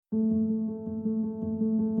Good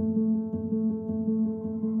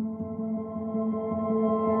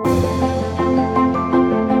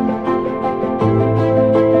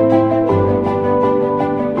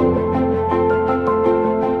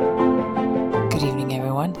evening,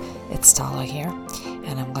 everyone. It's Tala here,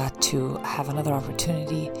 and I'm glad to have another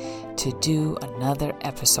opportunity to do another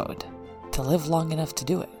episode, to live long enough to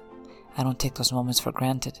do it. I don't take those moments for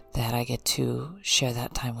granted, that I get to share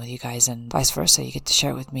that time with you guys, and vice versa, you get to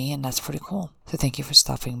share it with me, and that's pretty cool. So thank you for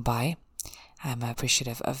stopping by. I'm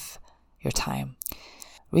appreciative of your time.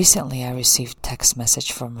 Recently, I received a text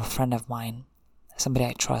message from a friend of mine, somebody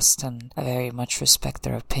I trust, and I very much respect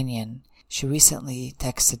their opinion. She recently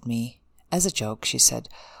texted me, as a joke, she said,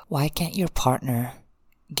 "Why can't your partner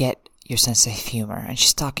get your sense of humor?" And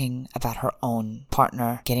she's talking about her own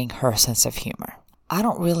partner getting her sense of humor. I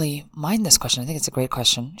don't really mind this question. I think it's a great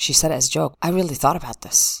question. She said it as a joke. I really thought about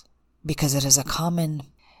this because it is a common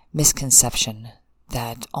misconception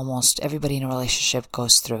that almost everybody in a relationship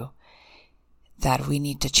goes through, that we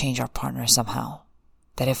need to change our partner somehow.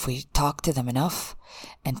 That if we talk to them enough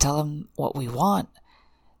and tell them what we want,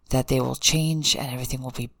 that they will change and everything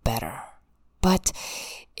will be better. But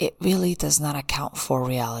it really does not account for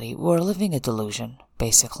reality. We're living a delusion,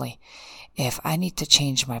 basically. If I need to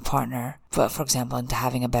change my partner, for example, into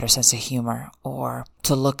having a better sense of humor or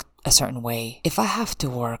to look a certain way, if I have to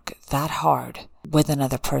work that hard with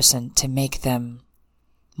another person to make them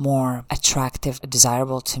more attractive,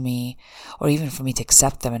 desirable to me, or even for me to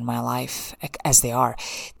accept them in my life as they are,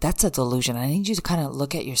 that's a delusion. I need you to kind of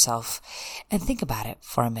look at yourself and think about it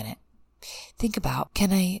for a minute. Think about,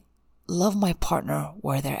 can I love my partner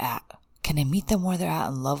where they're at? Can I meet them where they're at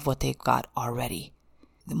and love what they've got already?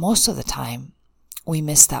 Most of the time, we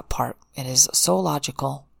miss that part. It is so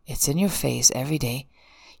logical. It's in your face every day.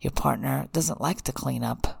 Your partner doesn't like to clean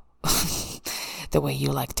up the way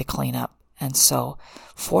you like to clean up. And so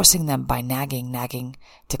forcing them by nagging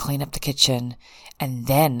to clean up the kitchen and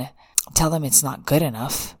then tell them it's not good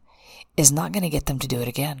enough is not going to get them to do it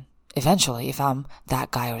again. Eventually, if I'm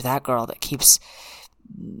that guy or that girl that keeps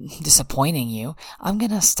disappointing you, I'm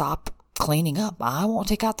going to stop cleaning up. I won't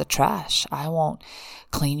take out the trash. I won't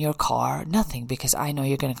clean your car, nothing, because I know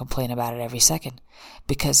you're going to complain about it every second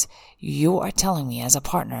because you are telling me as a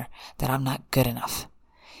partner that I'm not good enough.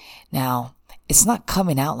 Now, it's not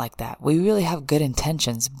coming out like that. We really have good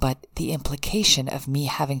intentions, but the implication of me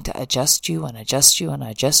having to adjust you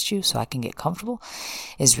so I can get comfortable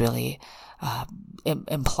is really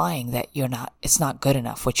implying that it's not good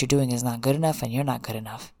enough. What you're doing is not good enough and you're not good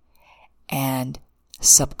enough. And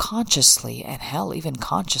subconsciously, and hell, even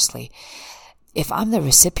consciously, if I'm the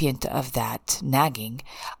recipient of that nagging,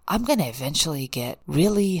 I'm going to eventually get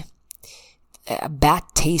really a bad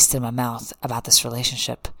taste in my mouth about this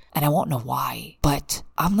relationship. And I won't know why, but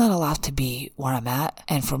I'm not allowed to be where I'm at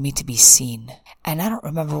and for me to be seen. And I don't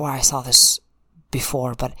remember where I saw this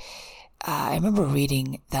before, but I remember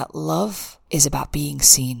reading that love is about being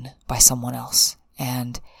seen by someone else.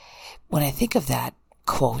 And when I think of that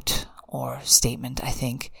quote or statement, I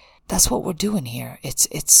think that's what we're doing here.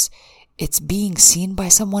 It's being seen by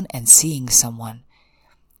someone and seeing someone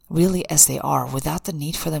really as they are without the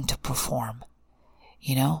need for them to perform.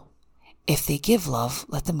 You know, if they give love,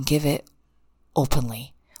 let them give it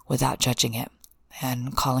openly without judging it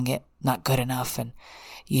and calling it not good enough and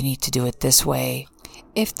you need to do it this way.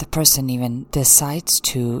 If the person even decides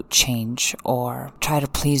to change or try to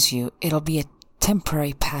please you, it'll be a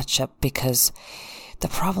temporary patch up because the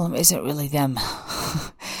problem isn't really them.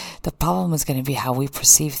 The problem is going to be how we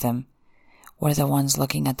perceive them. We're the ones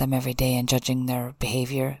looking at them every day and judging their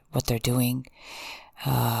behavior, what they're doing.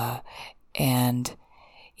 And,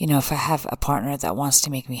 you know, if I have a partner that wants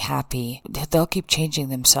to make me happy, they'll keep changing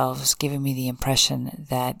themselves, giving me the impression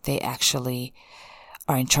that they actually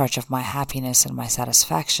are in charge of my happiness and my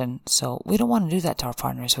satisfaction. So we don't want to do that to our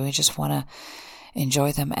partners. We just want to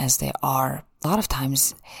enjoy them as they are. A lot of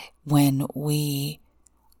times when we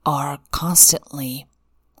are constantly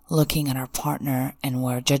looking at our partner and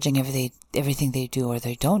we're judging everything they do or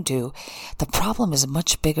they don't do, the problem is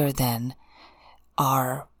much bigger than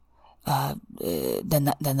our than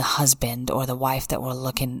the husband or the wife that we're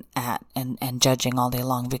looking at and judging all day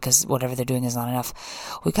long because whatever they're doing is not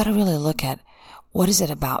enough. We got to really look at what is it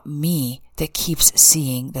about me that keeps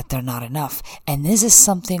seeing that they're not enough, and is this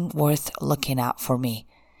something worth looking at for me?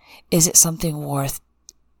 Is it something worth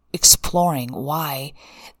exploring why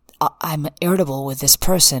I'm irritable with this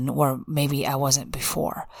person where maybe I wasn't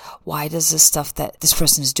before? Why does this stuff that this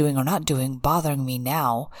person is doing or not doing bothering me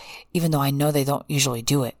now, even though I know they don't usually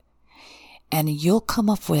do it? And you'll come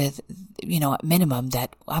up with, at minimum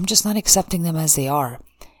that I'm just not accepting them as they are.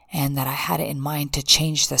 and that I had it in mind to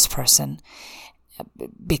change this person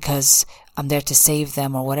because I'm there to save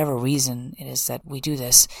them or whatever reason it is that we do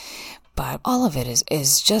this. But all of it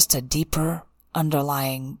is just a deeper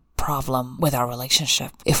underlying problem with our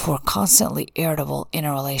relationship. If we're constantly irritable in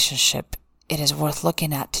a relationship, it is worth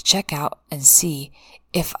looking at to check out and see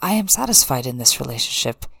if I am satisfied in this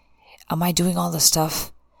relationship. Am I doing all the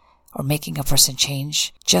stuff or making a person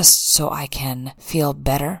change just so I can feel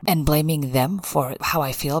better and blaming them for how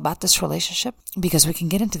I feel about this relationship? Because we can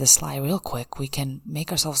get into this lie real quick. We can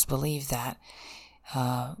make ourselves believe that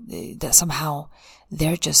somehow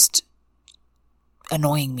they're just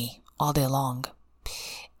annoying me all day long.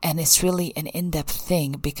 And it's really an in-depth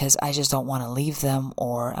thing because I just don't want to leave them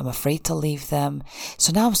or I'm afraid to leave them.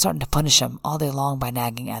 So now I'm starting to punish them all day long by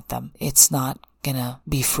nagging at them. It's not gonna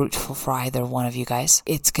be fruitful for either one of you guys.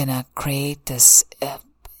 It's gonna create this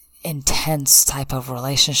intense type of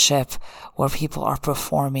relationship where people are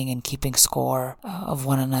performing and keeping score of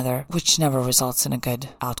one another, which never results in a good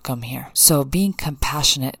outcome here. So being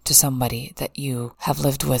compassionate to somebody that you have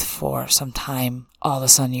lived with for some time, all of a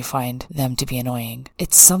sudden you find them to be annoying.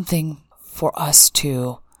 It's something for us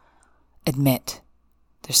to admit.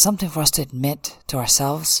 There's something for us to admit to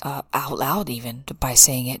ourselves out loud, even by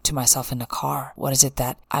saying it to myself in the car. What is it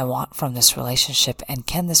that I want from this relationship? And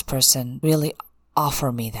can this person really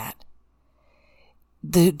offer me that?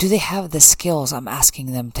 Do they have the skills I'm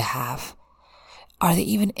asking them to have? Are they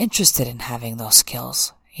even interested in having those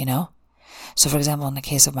skills? So for example, in the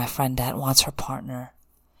case of my friend that wants her partner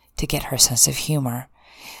to get her sense of humor,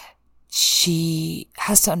 she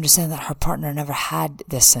has to understand that her partner never had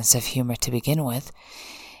this sense of humor to begin with.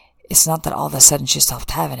 It's not that all of a sudden she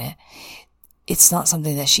stopped having it. It's not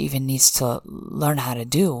something that she even needs to learn how to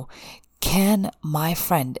do. Can my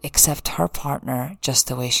friend accept her partner just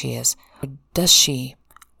the way she is? Or does she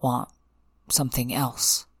want something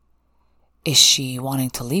else? Is she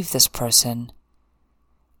wanting to leave this person,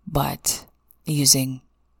 but using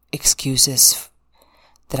excuses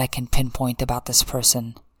that I can pinpoint about this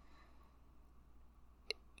person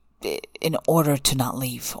in order to not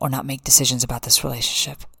leave or not make decisions about this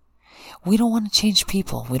relationship? We don't want to change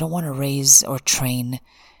people. We don't want to raise or train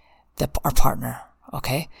our partner,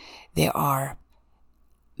 okay? They are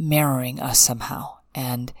mirroring us somehow,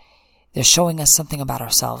 and they're showing us something about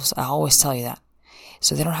ourselves. I always tell you that.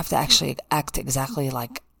 So they don't have to actually act exactly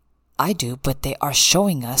like I do, but they are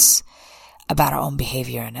showing us about our own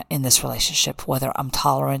behavior in this relationship, whether I'm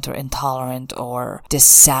tolerant or intolerant or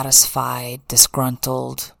dissatisfied,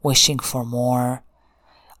 disgruntled, wishing for more.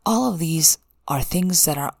 All of these are things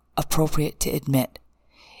that are appropriate to admit.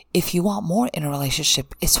 If you want more in a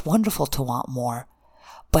relationship, it's wonderful to want more.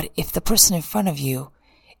 But if the person in front of you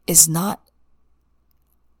is not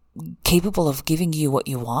capable of giving you what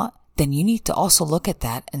you want, then you need to also look at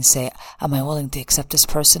that and say, am I willing to accept this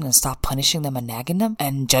person and stop punishing them and nagging them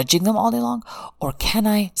and judging them all day long? Or can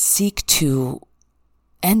I seek to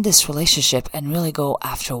end this relationship and really go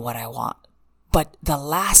after what I want? But the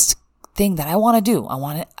last thing that I want to do, I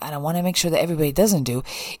want to make sure that everybody doesn't do,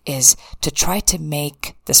 is to try to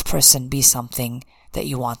make this person be something that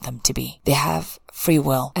you want them to be. They have free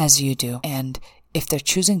will as you do, and if they're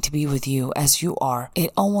choosing to be with you as you are,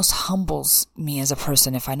 it almost humbles me as a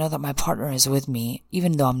person if I know that my partner is with me,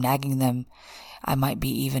 even though I'm nagging them. I might be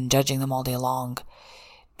even judging them all day long.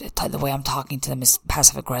 The way I'm talking to them is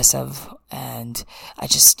passive aggressive, and I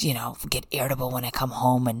just, get irritable when I come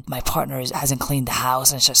home and my partner hasn't cleaned the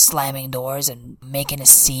house and it's just slamming doors and making a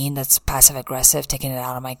scene that's passive aggressive, taking it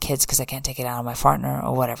out on my kids because I can't take it out on my partner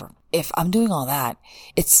or whatever. If I'm doing all that,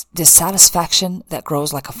 it's dissatisfaction that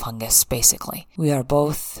grows like a fungus, basically. We are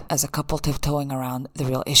both, as a couple, tiptoeing around the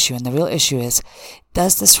real issue, and the real issue is,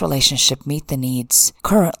 does this relationship meet the needs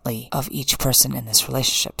currently of each person in this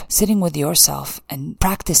relationship? Sitting with yourself and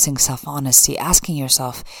practicing self-honesty, asking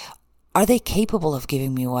yourself, are they capable of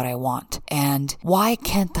giving me what I want? And why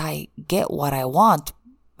can't I get what I want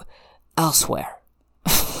elsewhere?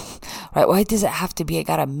 Right? Why does it have to be, I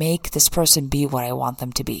gotta make this person be what I want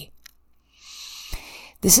them to be?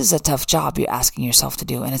 This is a tough job you're asking yourself to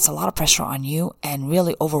do, and it's a lot of pressure on you and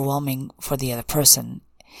really overwhelming for the other person.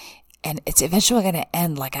 And it's eventually going to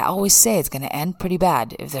end, like I always say, it's going to end pretty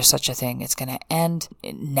bad if there's such a thing. It's going to end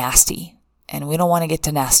nasty. And we don't want to get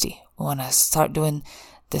to nasty. We want to start doing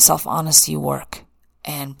the self-honesty work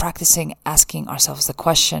and practicing asking ourselves the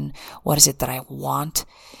question, what is it that I want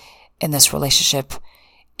in this relationship?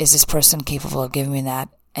 Is this person capable of giving me that?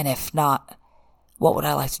 And if not, what would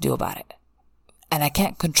I like to do about it? And I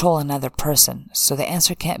can't control another person. So the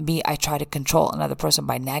answer can't be, I try to control another person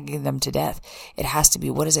by nagging them to death. It has to be,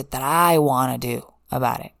 what is it that I want to do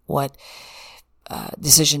about it? What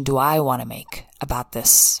decision do I want to make about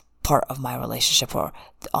this part of my relationship, or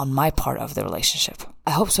on my part of the relationship?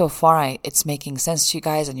 I hope so far it's making sense to you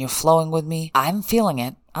guys and you're flowing with me. I'm feeling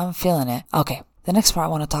it. Okay. The next part I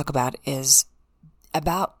want to talk about is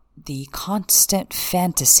about the constant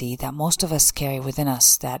fantasy that most of us carry within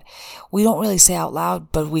us, that we don't really say out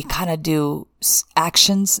loud, but we kind of do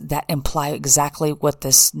actions that imply exactly what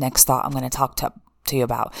this next thought I'm going to talk to you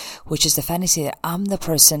about, which is the fantasy that I'm the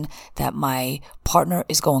person that my partner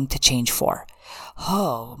is going to change for.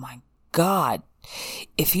 Oh my God.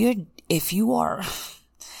 If you are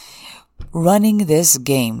running this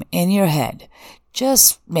game in your head,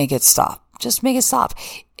 just make it stop.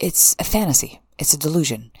 It's a fantasy. It's a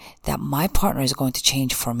delusion that my partner is going to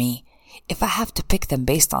change for me. If I have to pick them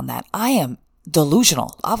based on that, I am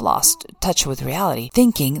delusional. I've lost touch with reality,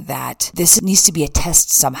 thinking that this needs to be a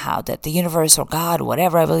test somehow, that the universe or God,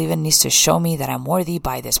 whatever I believe in, needs to show me that I'm worthy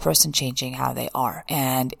by this person changing how they are.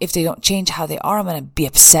 And if they don't change how they are, I'm going to be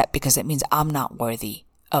upset because it means I'm not worthy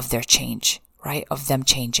of their change, right? Of them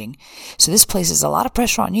changing. So this places a lot of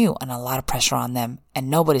pressure on you and a lot of pressure on them, and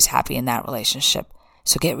nobody's happy in that relationship.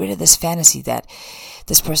 So get rid of this fantasy that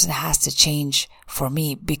this person has to change for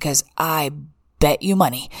me, because I bet you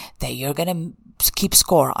money that you're going to keep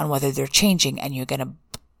score on whether they're changing, and you're going to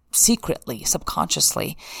secretly,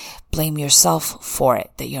 subconsciously blame yourself for it,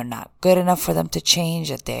 that you're not good enough for them to change,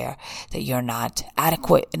 that you're not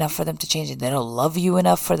adequate enough for them to change, and they don't love you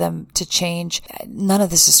enough for them to change. None of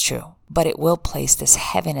this is true, but it will place this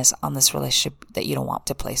heaviness on this relationship that you don't want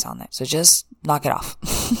to place on it. So just knock it off.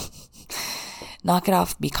 Knock it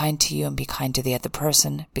off. Be kind to you and be kind to the other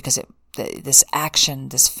person, because this action,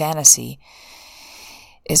 this fantasy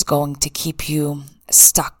is going to keep you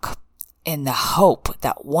stuck in the hope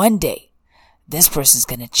that one day this person's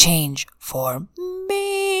going to change for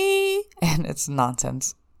me. And it's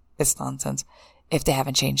nonsense. If they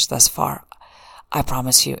haven't changed thus far, I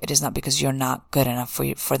promise you, it is not because you're not good enough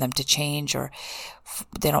for them to change, or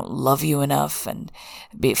they don't love you enough and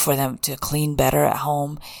for them to clean better at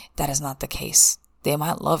home. That is not the case. They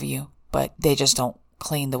might love you, but they just don't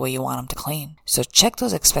clean the way you want them to clean. So check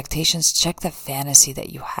those expectations. Check the fantasy that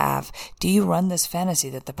you have. Do you run this fantasy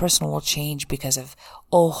that the person will change because of,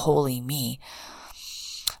 oh, holy me?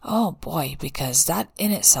 Oh boy, because that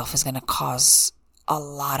in itself is going to cause a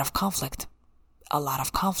lot of conflict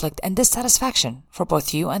and dissatisfaction for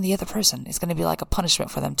both you and the other person. It's going to be like a punishment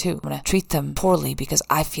for them too. I'm going to treat them poorly because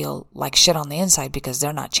I feel like shit on the inside because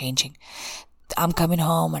they're not changing. I'm coming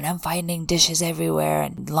home and I'm finding dishes everywhere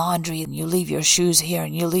and laundry, and you leave your shoes here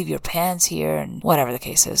and you leave your pants here, and whatever the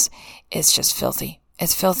case is. It's just filthy.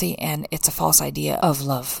 It's filthy, and it's a false idea of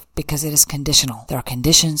love because it is conditional. There are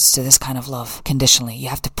conditions to this kind of love. Conditionally. You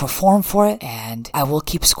have to perform for it, and I will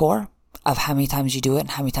keep score of how many times you do it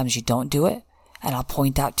and how many times you don't do it. And I'll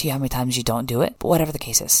point out to you how many times you don't do it. But whatever the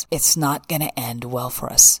case is, it's not going to end well for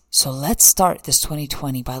us. So let's start this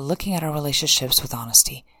 2020 by looking at our relationships with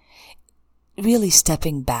honesty. Really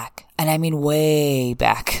stepping back, and I mean way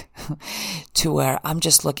back, to where I'm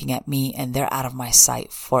just looking at me and they're out of my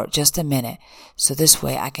sight for just a minute. So this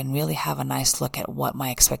way I can really have a nice look at what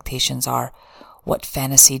my expectations are. What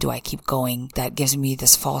fantasy do I keep going that gives me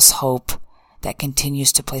this false hope that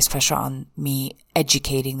continues to place pressure on me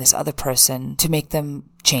educating this other person to make them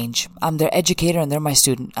change. I'm their educator and they're my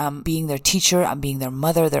student. I'm being their teacher, I'm being their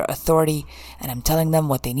mother, their authority, and I'm telling them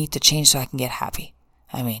what they need to change so I can get happy.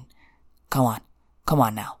 I mean, come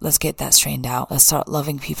on now. Let's get that straightened out. Let's start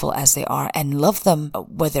loving people as they are and love them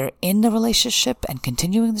whether in the relationship and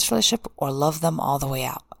continuing this relationship, or love them all the way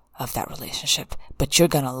out of that relationship. But you're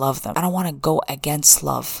gonna love them. I don't want to go against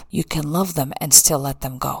love. You can love them and still let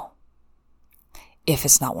them go if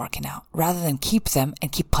it's not working out, rather than keep them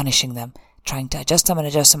and keep punishing them, trying to adjust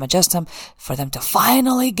them for them to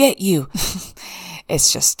finally get you.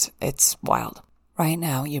 It's wild. Right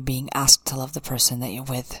now, you're being asked to love the person that you're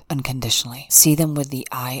with unconditionally. See them with the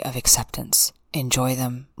eye of acceptance. Enjoy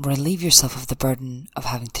them. Relieve yourself of the burden of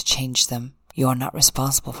having to change them. You are not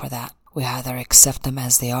responsible for that. We either accept them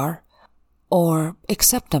as they are, or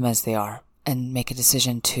accept them as they are and make a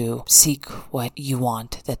decision to seek what you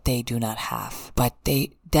want that they do not have. But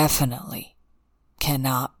they definitely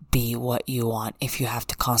cannot be what you want if you have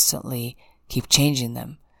to constantly keep changing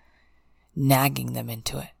them, nagging them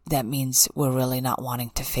into it. That means we're really not wanting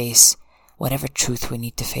to face whatever truth we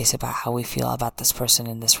need to face about how we feel about this person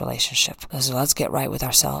in this relationship. So let's get right with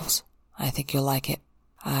ourselves. I think you'll like it.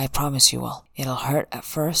 I promise you will. It'll hurt at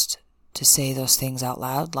first to say those things out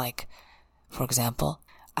loud. Like, for example,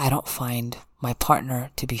 I don't find my partner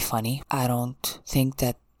to be funny. I don't think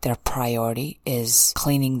that their priority is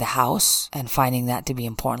cleaning the house and finding that to be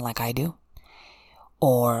important like I do.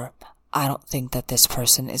 or I don't think that this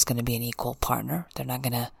person is going to be an equal partner. They're not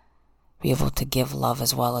going to be able to give love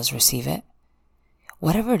as well as receive it.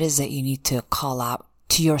 Whatever it is that you need to call out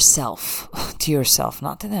to yourself,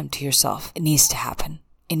 not to them, to yourself, it needs to happen.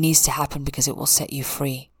 It needs to happen because it will set you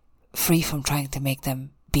free from trying to make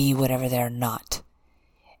them be whatever they're not,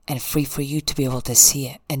 and free for you to be able to see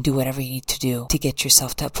it and do whatever you need to do to get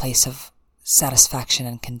yourself to a place of satisfaction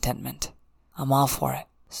and contentment. I'm all for it.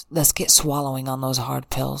 Let's get swallowing on those hard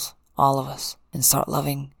pills, all of us, and start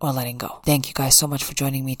loving or letting go. Thank you guys so much for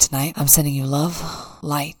joining me tonight. I'm sending you love,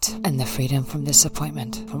 light, and the freedom from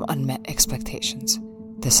disappointment, from unmet expectations.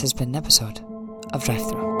 This has been an episode of Drive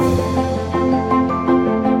Thru.